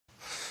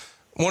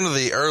One of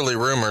the early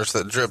rumors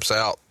that drips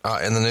out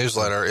in the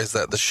newsletter is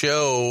that the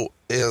show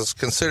is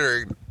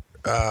considered,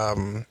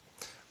 or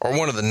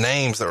one of the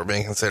names that were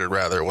being considered,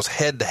 rather, was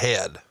Head to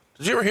Head.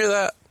 Did you ever hear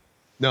that?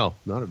 No,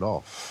 not at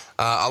all.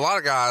 A lot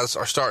of guys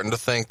are starting to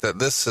think that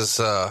this is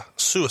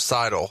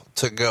suicidal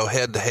to go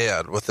head to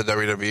head with the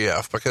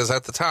WWF, because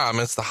at the time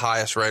it's the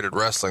highest rated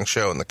wrestling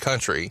show in the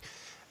country.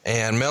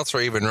 And Meltzer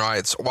even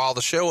writes, while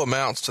the show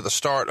amounts to the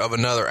start of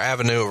another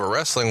avenue of a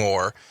wrestling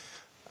war,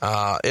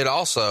 it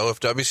also, if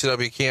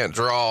WCW can't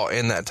draw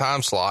in that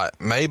time slot,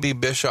 may be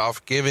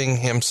Bischoff giving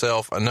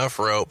himself enough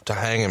rope to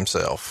hang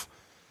himself.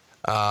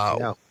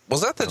 Yeah.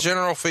 Was that the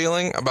general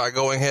feeling about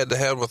going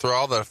head-to-head with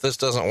Raw, that if this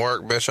doesn't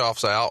work,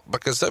 Bischoff's out?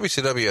 Because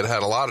WCW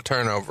had a lot of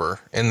turnover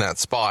in that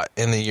spot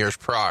in the years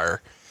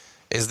prior.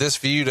 Is this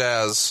viewed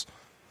as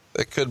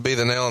it could be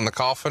the nail in the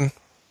coffin?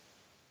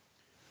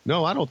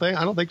 No, I don't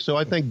think so.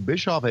 I think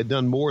Bischoff had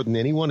done more than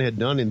anyone had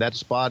done in that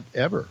spot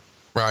ever.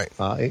 Right.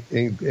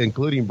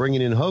 Including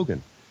bringing in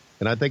Hogan.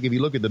 And I think if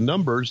you look at the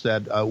numbers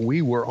that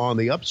we were on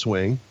the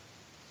upswing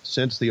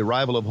since the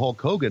arrival of Hulk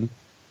Hogan.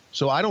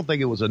 So I don't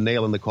think it was a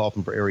nail in the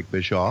coffin for Eric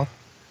Bischoff.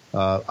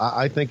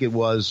 I think it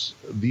was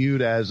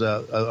viewed as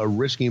a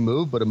risky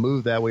move, but a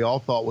move that we all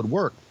thought would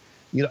work.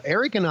 You know,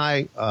 Eric and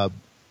I,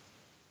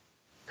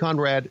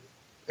 Conrad,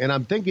 and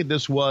I'm thinking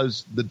this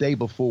was the day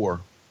before,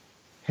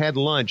 had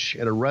lunch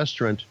at a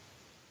restaurant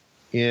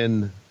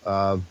in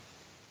the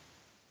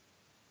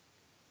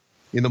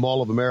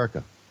Mall of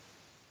America.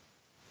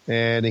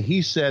 And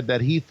he said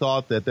that he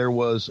thought that there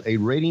was a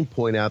rating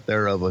point out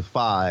there of a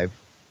 5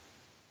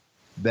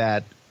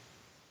 that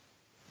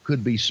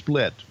could be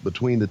split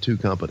between the two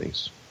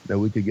companies, that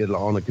we could get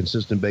on a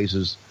consistent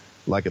basis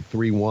like a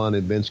 3-1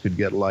 and Vince could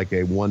get like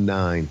a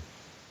 1-9.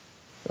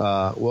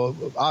 Well,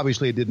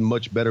 obviously it did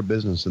much better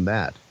business than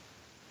that.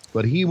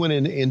 But he went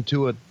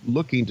into it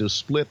looking to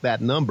split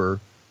that number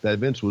that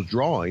Vince was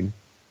drawing,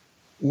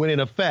 when in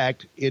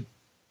effect it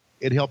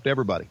helped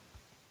everybody.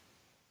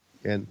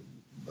 And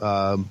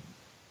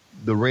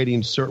the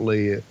ratings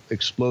certainly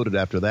exploded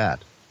after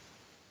that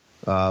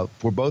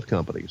for both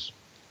companies.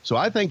 So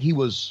I think he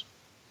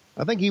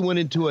went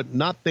into it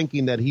not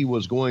thinking that he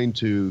was going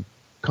to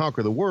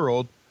conquer the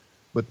world,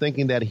 but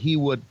thinking that he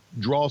would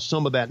draw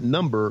some of that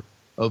number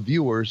of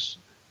viewers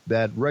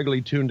that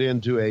regularly tuned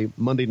into a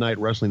Monday Night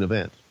Wrestling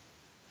event.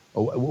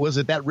 Was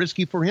it that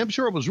risky for him?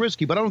 Sure, it was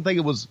risky, but I don't think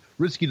it was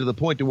risky to the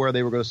point to where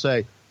they were going to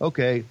say,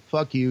 okay,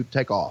 fuck you,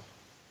 take off.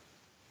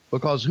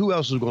 Because who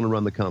else is going to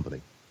run the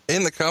company?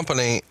 In the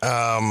company,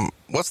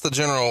 what's the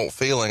general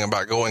feeling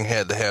about going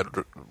head-to-head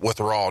with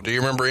Raw? Do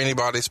you remember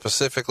anybody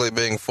specifically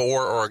being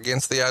for or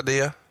against the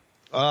idea?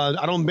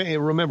 I don't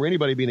remember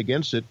anybody being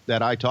against it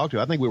that I talked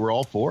to. I think we were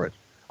all for it.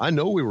 I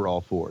know we were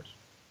all for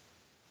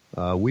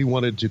it. We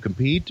wanted to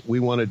compete. We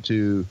wanted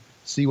to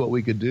see what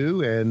we could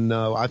do, and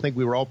I think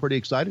we were all pretty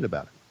excited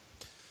about it.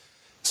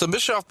 So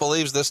Bischoff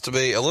believes this to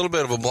be a little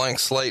bit of a blank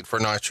slate for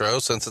Nitro,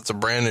 since it's a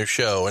brand new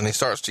show, and he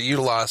starts to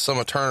utilize some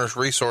of Turner's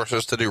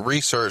resources to do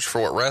research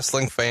for what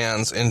wrestling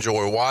fans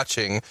enjoy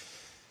watching.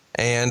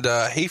 And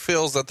he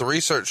feels that the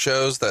research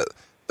shows that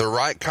the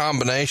right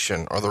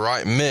combination or the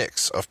right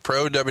mix of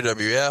pro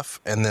WWF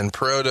and then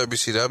pro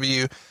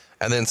WCW,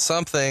 and then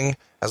something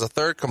as a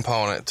third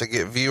component to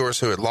get viewers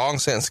who had long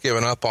since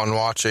given up on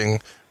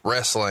watching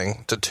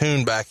wrestling to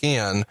tune back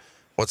in,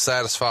 would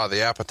satisfy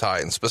the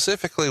appetite. And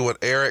specifically what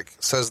Eric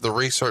says the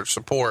research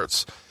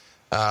supports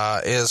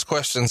is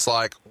questions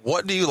like,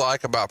 what do you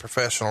like about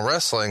professional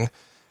wrestling?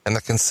 And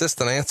the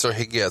consistent answer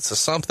he gets is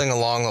something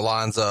along the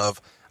lines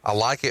of, I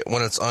like it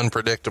when it's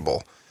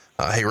unpredictable.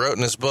 He wrote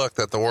in his book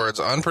that the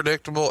words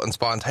unpredictable and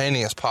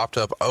spontaneous popped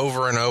up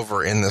over and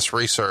over in this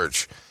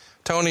research.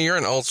 Tony, you're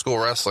an old school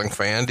wrestling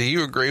fan. Do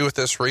you agree with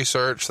this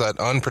research that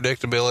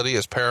unpredictability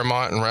is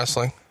paramount in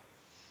wrestling?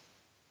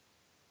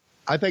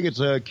 I think it's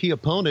a key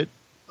opponent.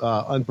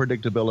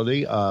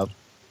 Unpredictability,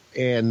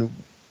 and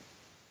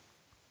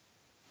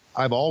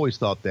I've always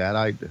thought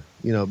that.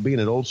 Being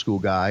an old school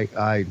guy,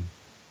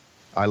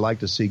 I like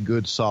to see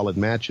good, solid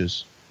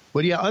matches.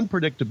 But yeah,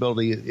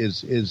 unpredictability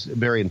is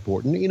very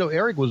important. You know,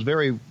 Eric was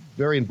very,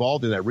 very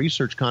involved in that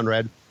research,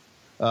 Conrad.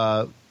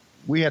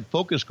 We had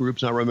focus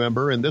groups, I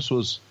remember, and this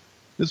was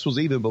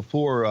even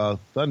before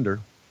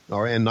Thunder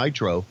and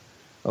Nitro.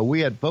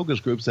 We had focus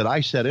groups that I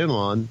sat in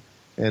on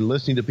and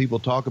listening to people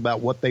talk about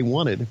what they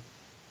wanted.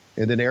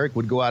 And then Eric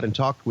would go out and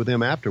talk with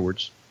them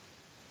afterwards.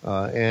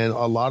 And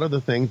a lot of the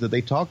things that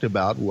they talked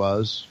about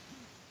was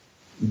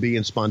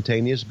being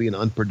spontaneous, being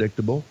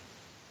unpredictable.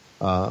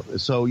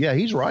 So, yeah,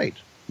 he's right.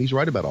 He's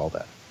right about all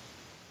that.